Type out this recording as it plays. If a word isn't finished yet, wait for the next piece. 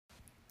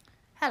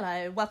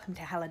Hello, welcome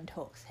to Helen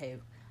Talks Who.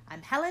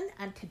 I'm Helen,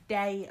 and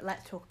today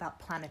let's talk about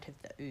Planet of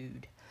the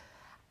Ood.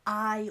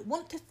 I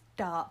want to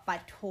start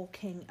by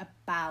talking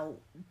about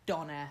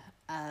Donna,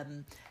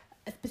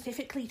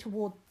 specifically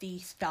toward the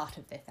start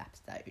of this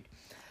episode.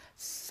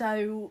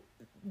 So,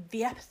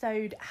 the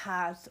episode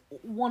has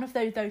one of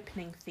those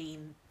opening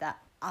scenes that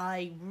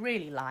I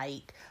really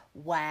like,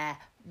 where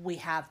we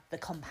have the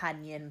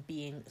companion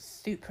being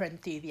super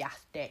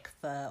enthusiastic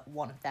for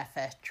one of their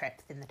first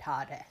trips in the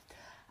TARDIS.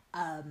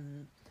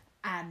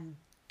 And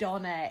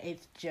Donna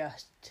is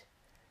just,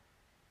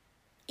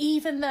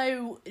 even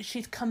though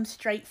she's come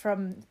straight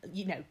from,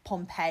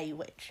 Pompeii,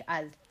 which,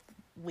 as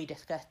we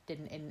discussed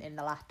in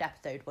the last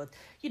episode, was,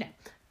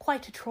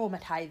 quite a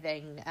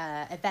traumatizing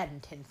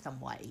event in some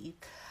ways,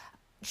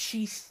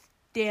 she's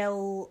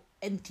still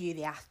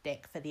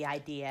enthusiastic for the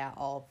idea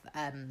of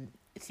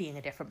seeing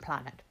a different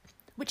planet,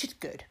 which is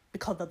good,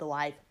 because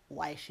otherwise,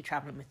 why is she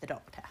travelling with the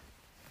Doctor?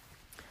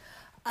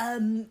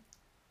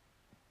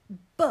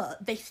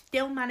 But they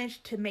still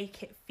managed to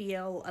make it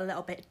feel a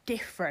little bit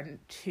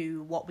different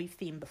to what we've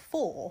seen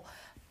before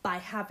by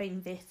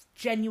having this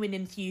genuine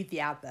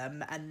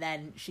enthusiasm, and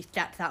then she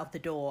steps out of the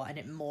door and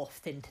it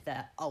morphs into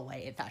the, oh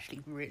wait, it's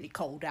actually really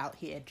cold out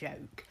here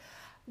joke,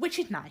 which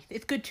is nice.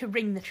 It's good to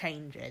ring the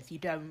changes.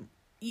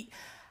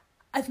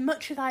 As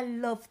much as I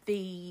love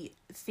the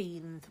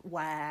scenes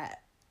where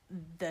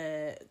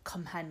the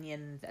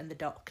companions and the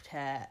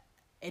Doctor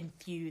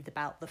enthuse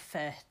about the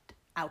first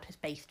outer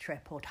space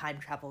trip or time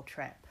travel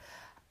trip,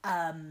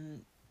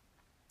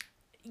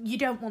 you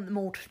don't want them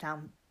all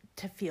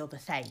to feel the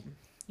same,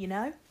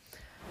 and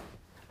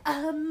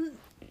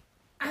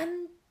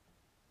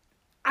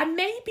I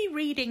may be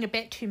reading a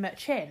bit too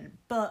much in,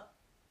 but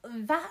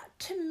that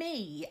to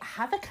me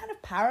has a kind of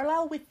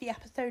parallel with the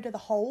episode as a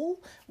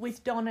whole,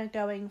 with Donna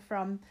going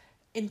from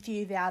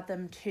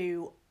enthusiasm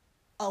to,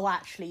 oh,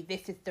 actually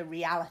this is the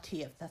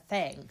reality of the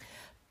thing.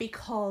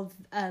 Because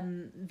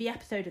the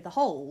episode as a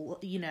whole,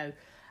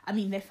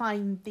 they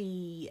find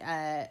the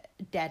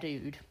dead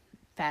Ood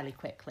fairly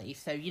quickly.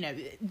 So,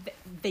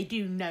 they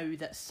do know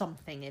that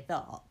something is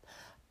up.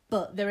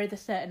 But there is a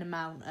certain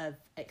amount of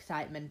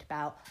excitement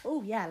about,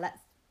 oh, yeah,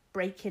 let's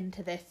break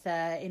into this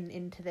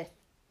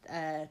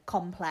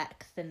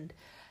complex and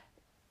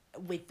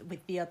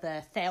with the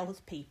other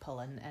salespeople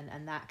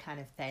and that kind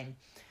of thing.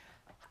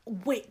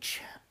 Which,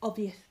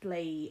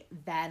 obviously,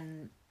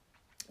 then,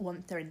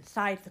 once they're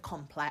inside the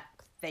complex,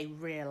 they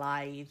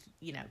realise,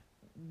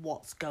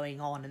 what's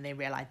going on, and they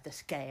realise the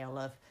scale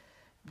of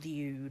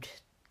the Ood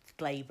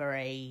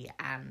slavery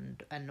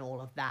and all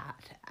of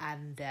that.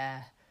 And,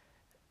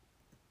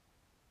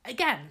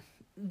 again,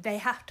 they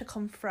have to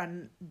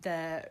confront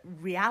the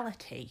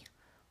reality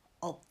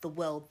of the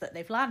world that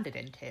they've landed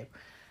into.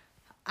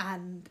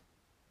 And,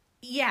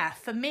 yeah,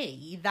 for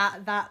me,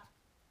 that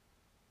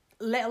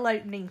little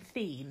opening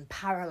scene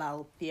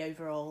paralleled the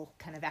overall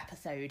kind of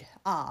episode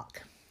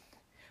arc,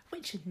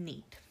 which is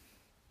neat.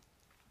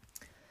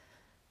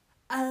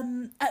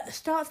 At the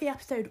start of the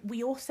episode,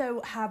 we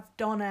also have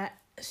Donna,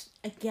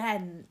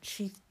 again,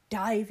 she's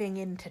diving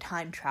into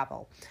time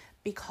travel,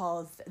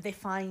 because they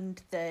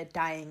find the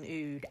dying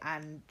Ood,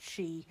 and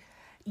she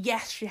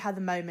has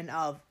a moment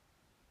of,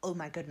 oh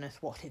my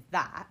goodness, what is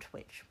that?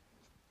 Which,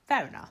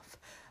 fair enough.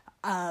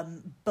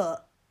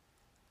 But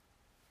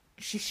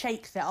she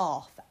shakes it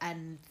off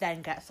and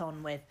then gets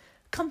on with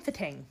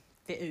comforting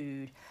the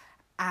Ood,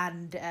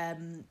 and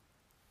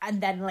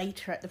then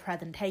later at the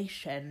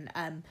presentation,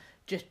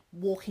 just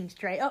walking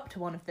straight up to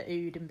one of the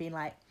Ood and being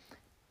like,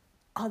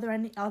 are there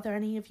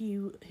any of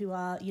you who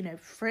are,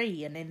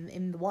 free and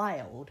in the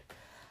wild?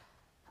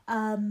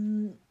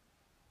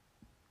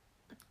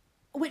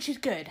 Which is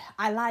good.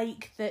 I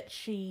like that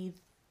she's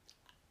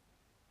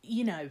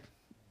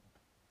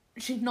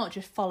not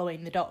just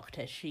following the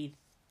Doctor, she's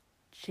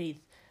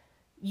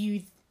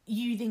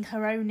using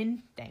her own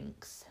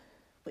instincts,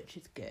 which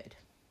is good.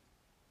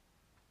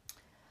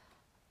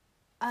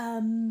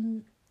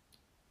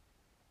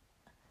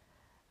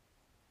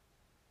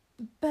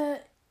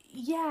 But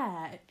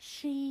yeah,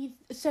 she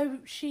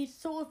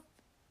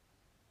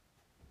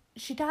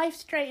dives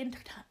straight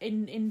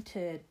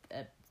into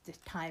this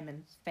time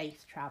and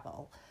space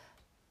travel,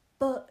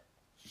 but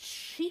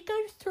she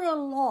goes through a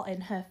lot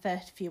in her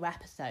first few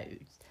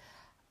episodes.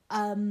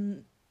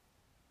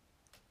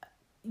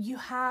 You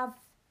have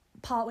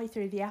partway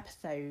through the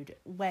episode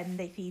when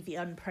they see the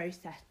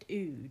unprocessed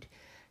Ood,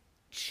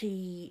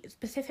 she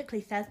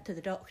specifically says to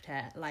the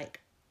Doctor, like,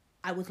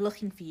 I was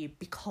looking for you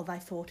because I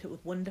thought it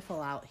was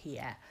wonderful out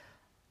here.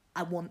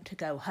 I want to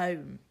go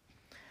home.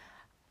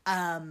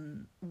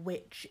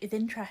 Which is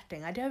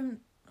interesting. I don't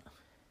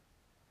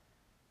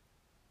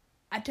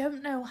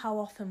know how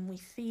often we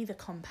see the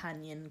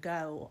companion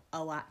go,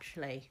 oh,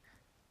 actually,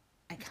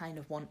 I kind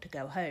of want to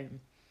go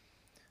home.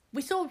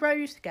 We saw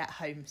Rose get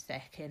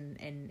homesick in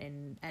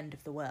End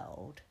of the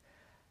World.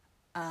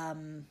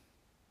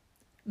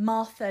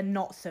 Martha,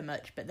 not so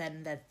much, but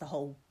then there's the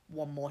whole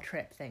one more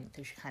trip thing,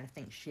 so she kind of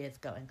thinks she is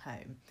going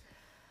home.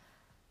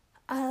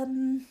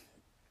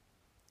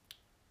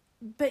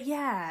 But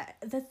yeah,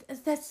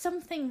 there's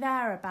something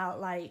there about,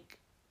 like,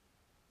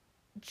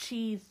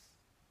 she's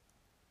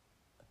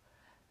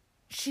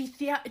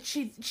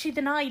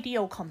an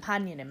ideal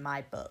companion in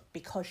my book,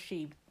 because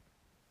she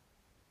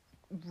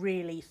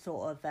really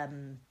sort of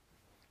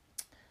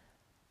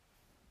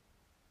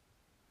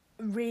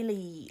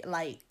really,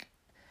 like,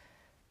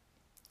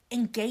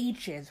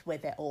 engages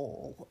with it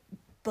all.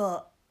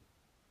 But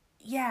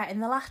yeah, in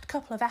the last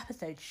couple of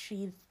episodes,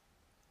 she's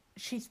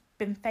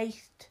been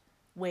faced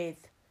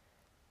with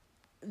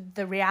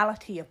the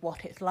reality of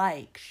what it's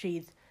like.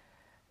 She's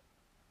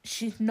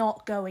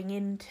not going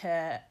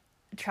into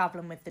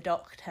travelling with the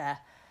Doctor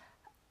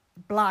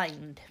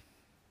blind,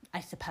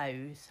 I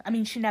suppose. I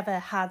mean, she never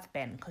has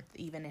been, because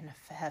even in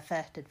her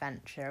first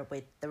adventure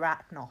with the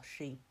Arachnos,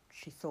 she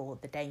saw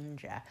the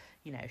danger.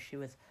 You know, she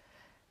was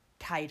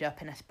tied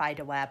up in a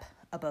spider web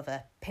above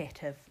a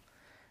pit of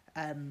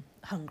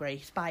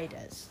hungry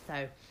spiders.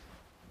 So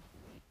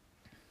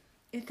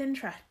it's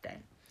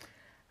interesting.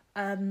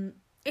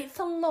 It's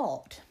a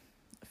lot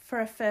for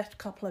a first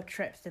couple of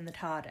trips in the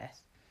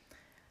TARDIS.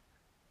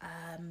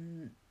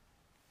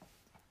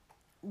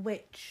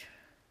 Which,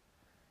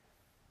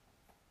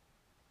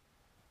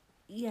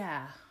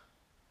 yeah,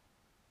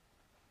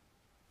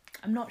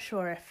 I'm not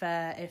sure if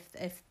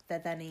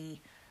there's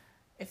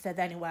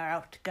anywhere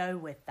else to go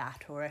with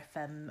that, or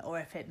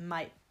if it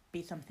might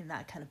be something that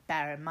I kind of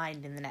bear in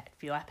mind in the next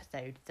few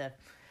episodes. Of,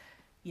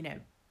 you know,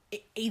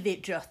 is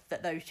it just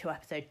that those 2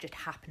 episodes just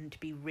happen to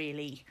be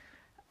really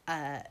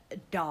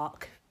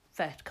dark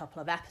first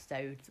couple of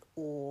episodes,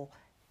 or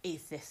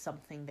is this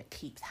something that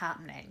keeps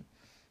happening?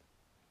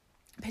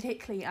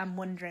 Particularly, I'm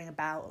wondering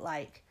about,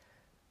 like,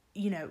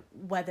 you know,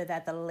 whether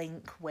there's a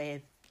link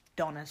with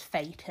Donna's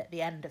fate at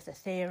the end of the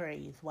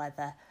series,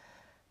 whether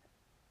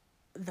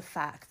the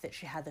fact that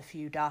she had a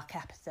few dark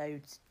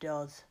episodes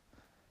does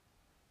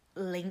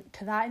link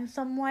to that in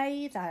some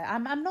ways.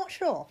 I'm not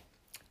sure.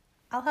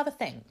 I'll have a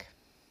think.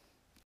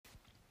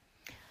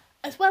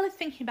 As well as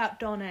thinking about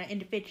Donna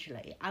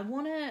individually, I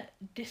want to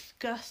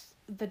discuss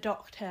the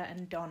Doctor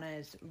and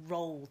Donna's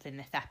roles in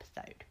this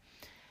episode.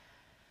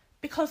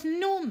 Because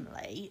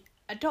normally,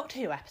 a Doctor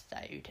Who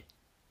episode,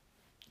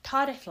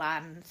 TARDIS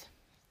lands,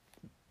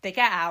 they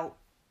get out,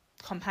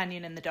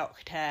 Companion and the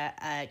Doctor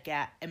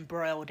get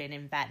embroiled in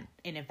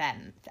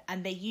events,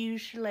 and they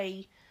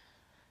usually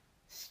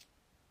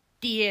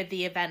steer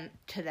the event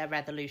to their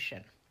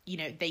resolution. You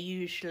know, they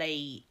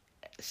usually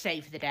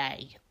save the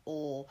day,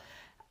 or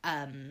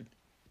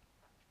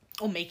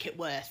make it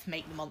worse,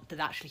 make the monsters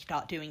actually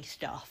start doing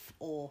stuff,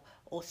 or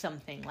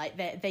something. Like,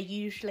 they're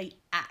usually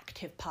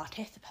active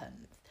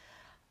participants.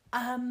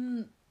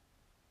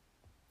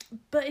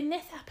 But in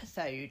this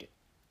episode,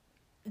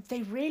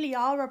 they really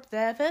are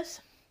observers.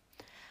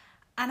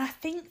 And I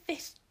think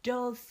this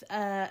does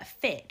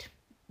fit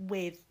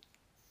with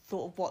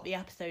sort of what the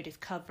episode is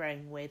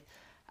covering with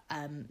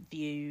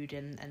Viewed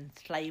and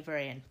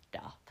slavery and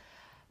stuff.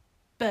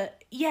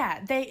 But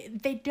yeah,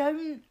 they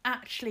don't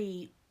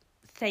actually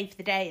save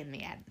the day in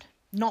the end.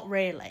 Not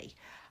really.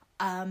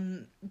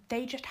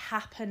 They just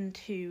happen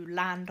to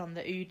land on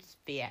the Ood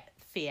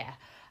sphere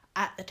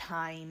at the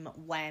time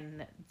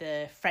when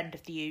the Friend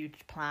of the Ood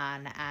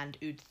plan and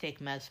Ood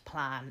Sigma's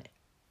plan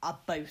are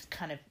both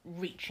kind of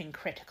reaching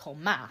critical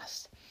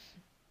mass.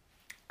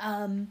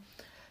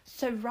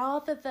 So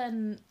rather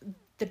than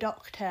the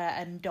Doctor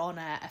and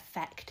Donna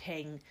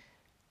affecting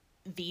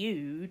the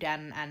Ood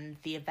and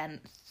the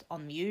events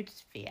on the Ood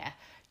sphere,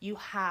 you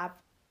have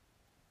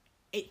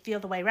it the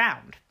other way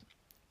round.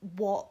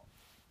 What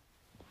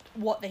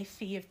they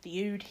see of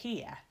the Ood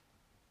here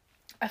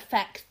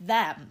affects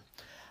them.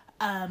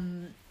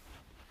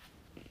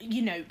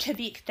 You know, to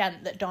the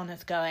extent that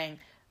Donna's going,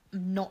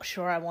 I'm not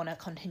sure I want to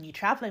continue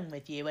travelling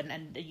with you.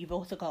 And you've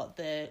also got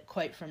the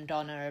quote from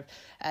Donna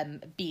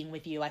of, being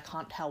with you, I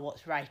can't tell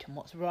what's right and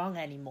what's wrong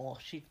anymore.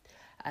 She's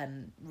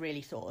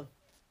really sort of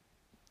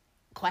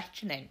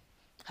questioning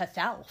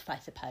herself, I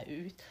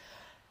suppose.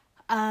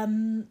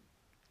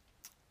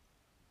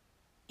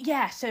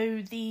 Yeah,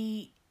 so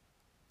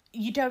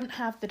you don't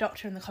have the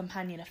Doctor and the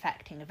Companion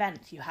affecting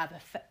events. You have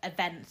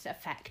events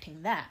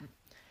affecting them.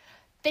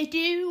 They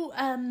do,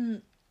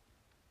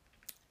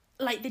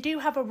 they do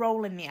have a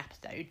role in the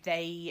episode.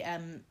 They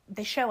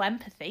show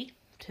empathy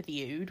to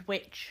the Ood,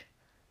 which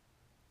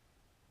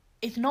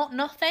is not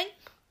nothing.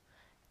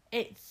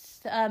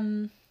 It's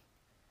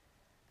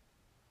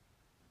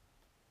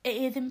it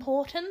is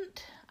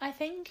important, I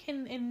think,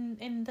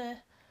 in the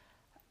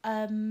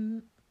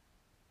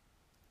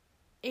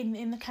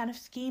in the kind of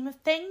scheme of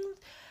things,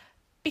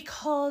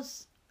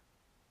 because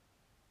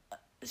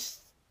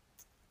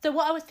so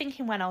what I was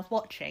thinking when I was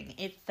watching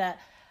is that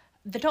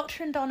the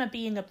Doctor and Donna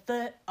being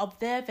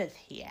observers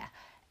here,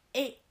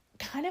 it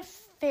kind of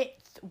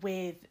fits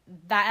with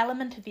that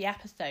element of the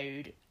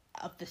episode,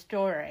 of the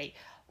story,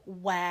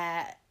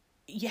 where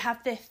you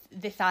have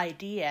this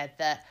idea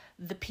that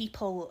the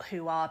people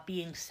who are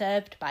being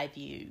served by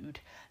the Ood,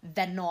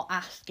 they're not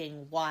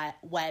asking where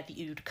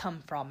the Ood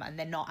come from, and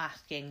they're not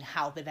asking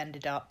how they've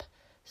ended up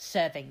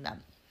serving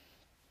them.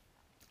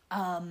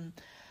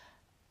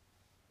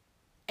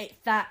 It's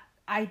that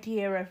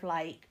idea of,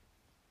 like,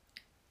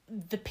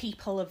 the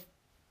people of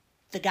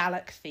the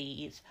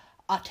galaxies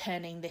are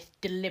turning this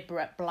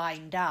deliberate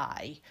blind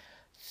eye.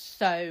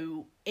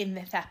 So in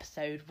this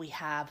episode, we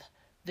have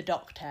the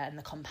Doctor and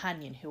the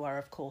companion, who are,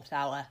 of course,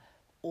 our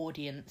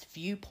audience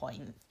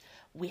viewpoints.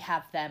 We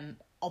have them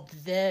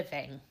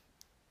observing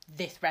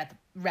this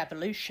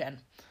revolution.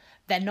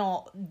 They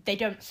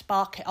don't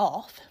spark it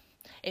off.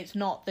 It's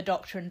not the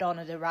Doctor and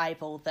Donna's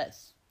arrival that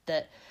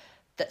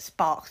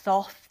sparks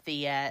off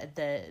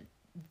the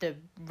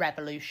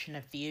revolution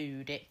of the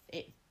Ood.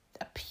 It's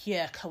a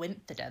pure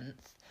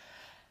coincidence.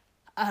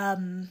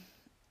 There's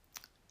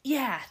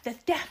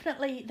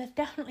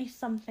definitely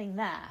something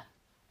there.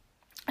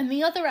 And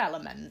the other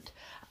element,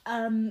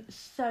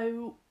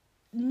 so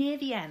near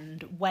the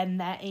end, when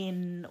they're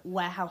in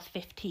Warehouse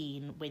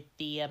 15 with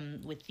the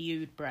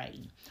Ood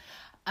brain,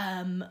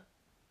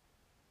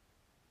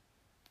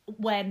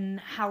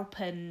 when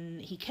Halpin,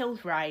 he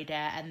kills Ryder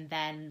and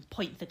then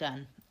points a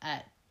gun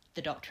at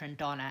the Doctor and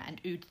Donna, and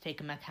Ood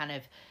Sigma kind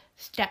of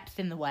steps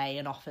in the way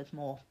and offers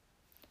more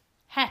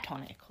hair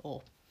tonic,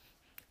 or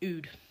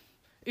Ood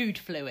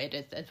fluid,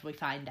 as we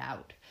find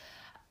out.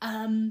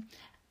 And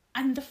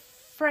the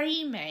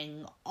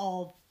framing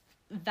of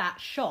that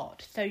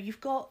shot, so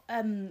you've got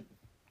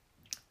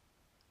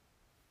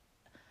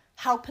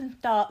Halpin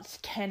starts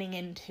turning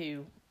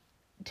into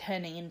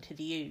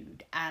the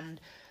Ood, and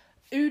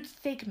Ood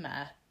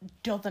Sigma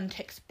doesn't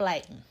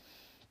explain.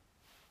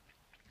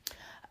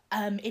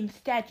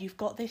 Instead, you've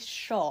got this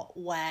shot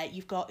where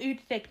you've got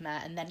Ood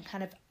Sigma, and then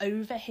kind of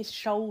over his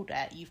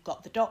shoulder, you've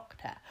got the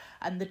Doctor,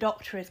 and the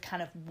Doctor is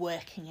kind of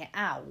working it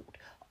out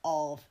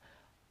of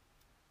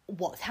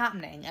what's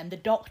happening, and the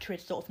Doctor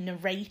is sort of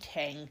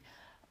narrating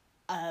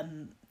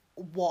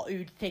what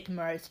Ood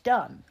Sigma has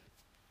done.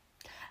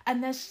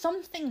 And there's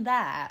something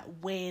there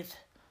with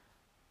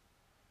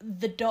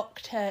the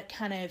Doctor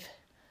kind of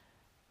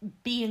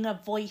being a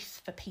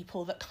voice for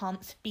people that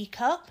can't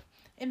speak up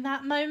in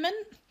that moment.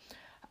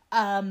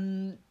 I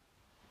mean,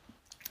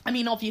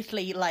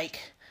 obviously,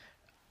 like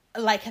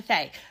I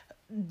say,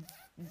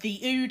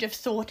 the Ood have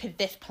sorted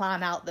this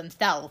plan out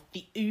themselves.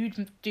 The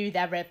Ood do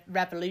their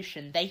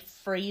revolution. They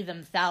free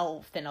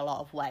themselves in a lot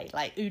of ways.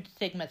 Like, Ood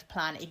Sigma's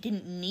plan, it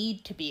didn't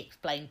need to be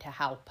explained to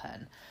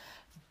Halpin.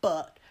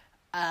 But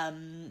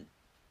yeah,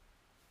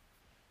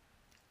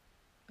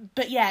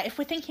 if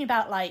we're thinking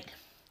about, like,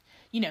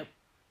 you know,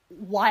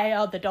 why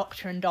are the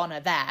Doctor and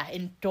Donna there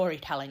in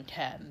storytelling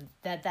terms?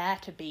 They're there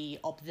to be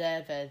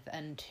observers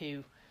and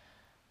to,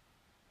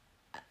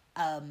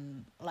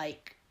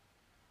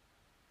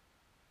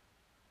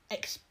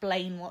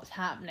 explain what's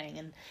happening.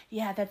 And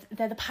yeah,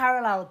 there's a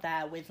parallel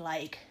there with,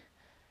 like,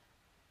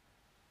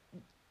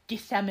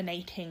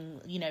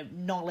 disseminating, you know,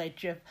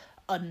 knowledge of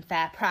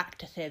unfair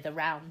practices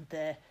around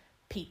the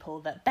people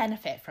that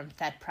benefit from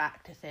said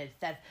practices.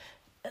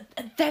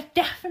 There's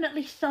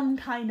definitely some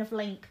kind of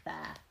link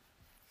there.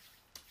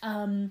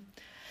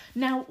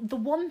 Now, the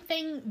one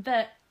thing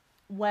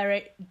where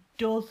it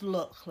does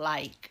look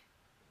like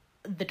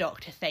the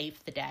Doctor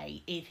saves the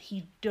day is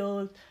he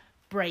does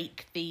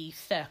break the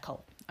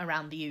circle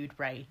around the Ood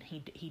brain.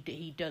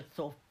 He does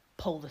sort of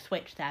pull the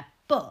switch there,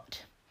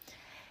 but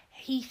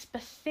he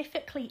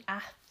specifically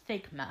asked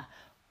Sigma,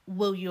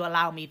 "Will you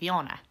allow me the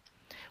honour?"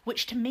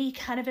 Which to me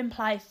kind of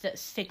implies that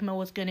Sigma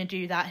was going to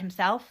do that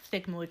himself.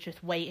 Sigma was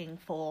just waiting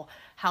for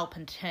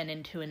Halpin to turn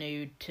into an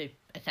Ood to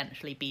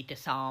essentially be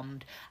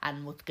disarmed,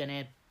 and was going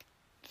to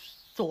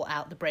sort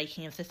out the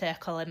breaking of the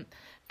circle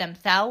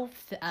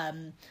themselves.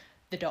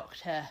 The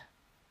Doctor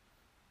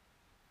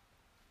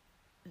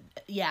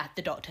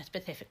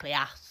specifically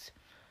asks.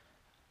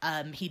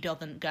 He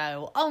doesn't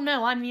go, "Oh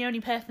no, I'm the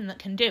only person that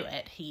can do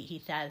it."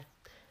 He says,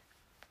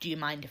 "Do you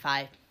mind if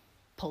I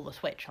pull the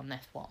switch on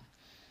this one?"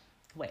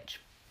 Which,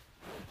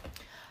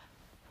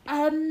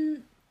 now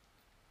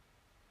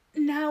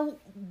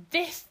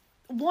this,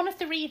 one of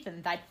the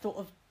reasons I'd sort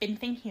of been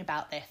thinking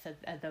about this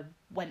as I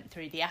went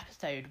through the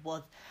episode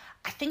was,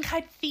 I think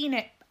I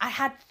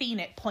had seen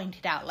it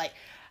pointed out, like,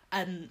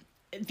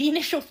 the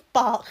initial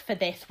spark for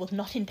this was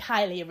not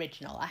entirely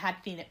original. I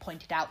had seen it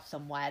pointed out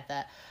somewhere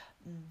that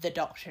the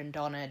Doctor and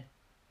Donna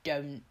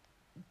don't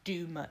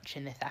do much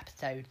in this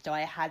episode, so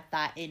I had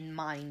that in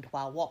mind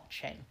while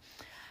watching.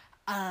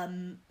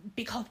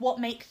 Because what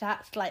makes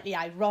that slightly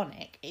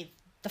ironic is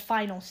the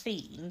final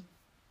scene,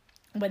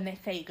 when they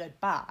say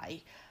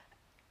goodbye.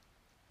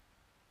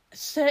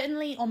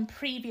 Certainly on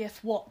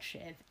previous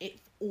watches,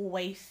 it's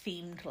always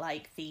seemed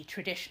like the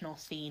traditional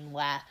scene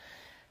where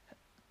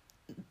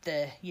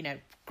the, you know,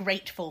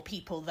 grateful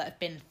people that have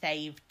been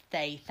saved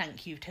say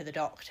thank you to the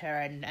Doctor,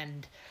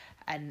 and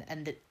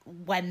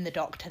when the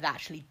Doctor's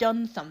actually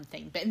done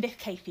something. But in this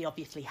case, he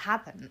obviously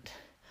hasn't.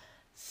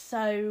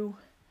 So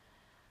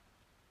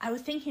I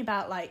was thinking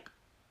about, like,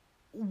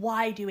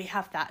 why do we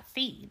have that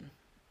scene?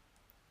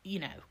 You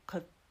know,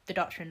 because the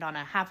Doctor and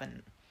Donna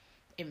haven't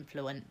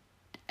influenced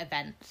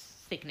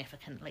events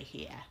significantly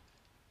here.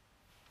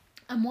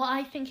 And what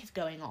I think is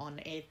going on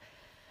is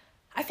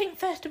I think,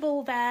 first of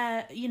all,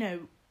 they're,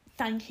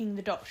 thanking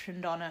the Doctor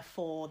and Donna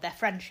for their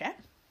friendship,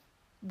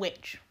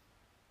 which,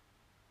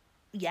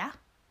 yeah,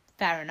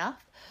 fair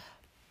enough.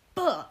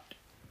 But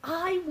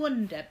I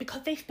wonder,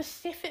 because they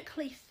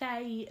specifically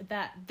say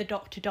that the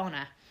Doctor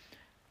Donna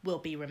will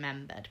be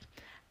remembered,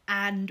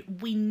 and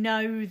we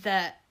know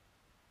that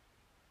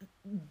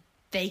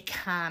they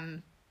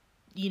can,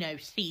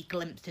 see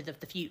glimpses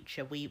of the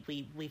future.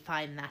 We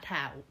find that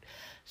out.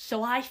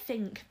 So I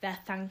think they're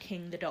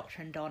thanking the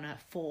Doctor and Donna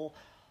for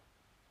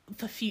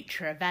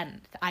future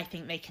events. I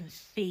think they can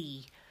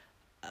see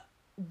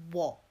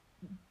what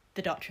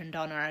the Doctor and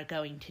Donna are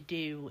going to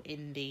do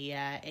in the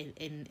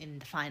in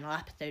the final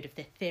episode of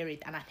this series,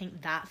 and I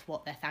think that's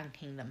what they're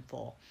thanking them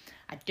for.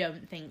 I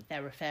don't think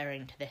they're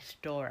referring to this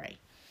story.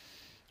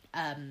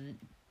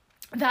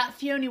 That's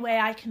the only way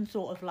I can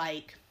sort of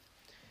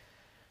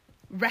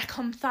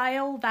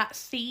reconcile that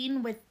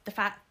scene with the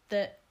fact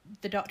that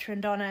the Doctor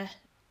and Donna,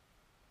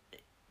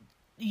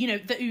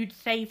 the Ood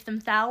save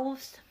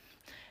themselves.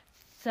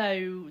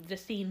 So the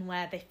scene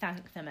where they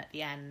thank them at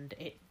the end,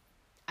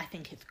 I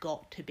think it's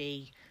got to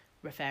be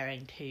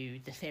referring to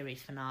the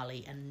series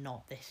finale and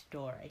not this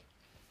story.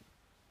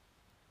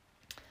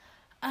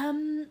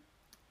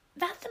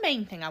 That's the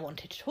main thing I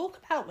wanted to talk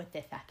about with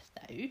this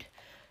episode.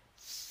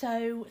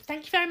 So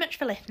thank you very much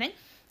for listening.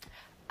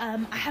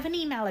 I have an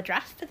email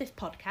address for this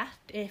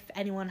podcast. If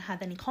anyone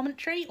has any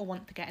commentary or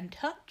wants to get in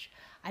touch,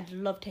 I'd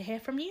love to hear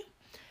from you.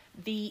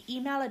 The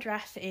email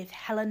address is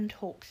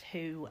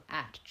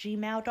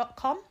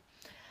helentalkswho@gmail.com.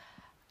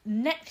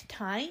 Next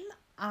time,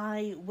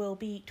 I will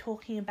be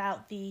talking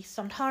about the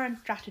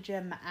Sontaran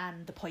stratagem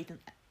and the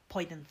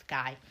Poison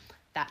Sky,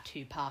 that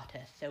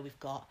two-parter. So we've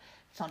got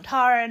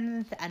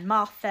Sontarans and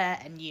Martha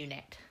and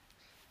Unit.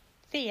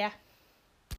 See ya.